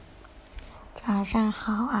早上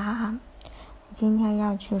好啊，今天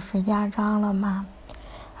要去石家庄了吗？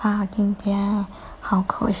今天好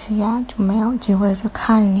可惜呀，就没有机会去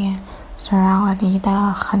看你。虽然我离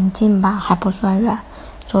得很近吧，还不算远，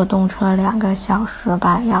坐动车2个小时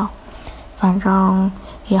吧要。反正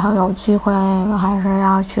以后有机会我还是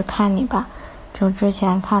要去看你吧。就之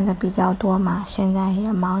前看的比较多嘛，现在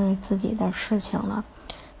也忙于自己的事情了，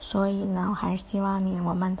所以呢，我还是希望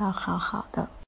我们都好好的。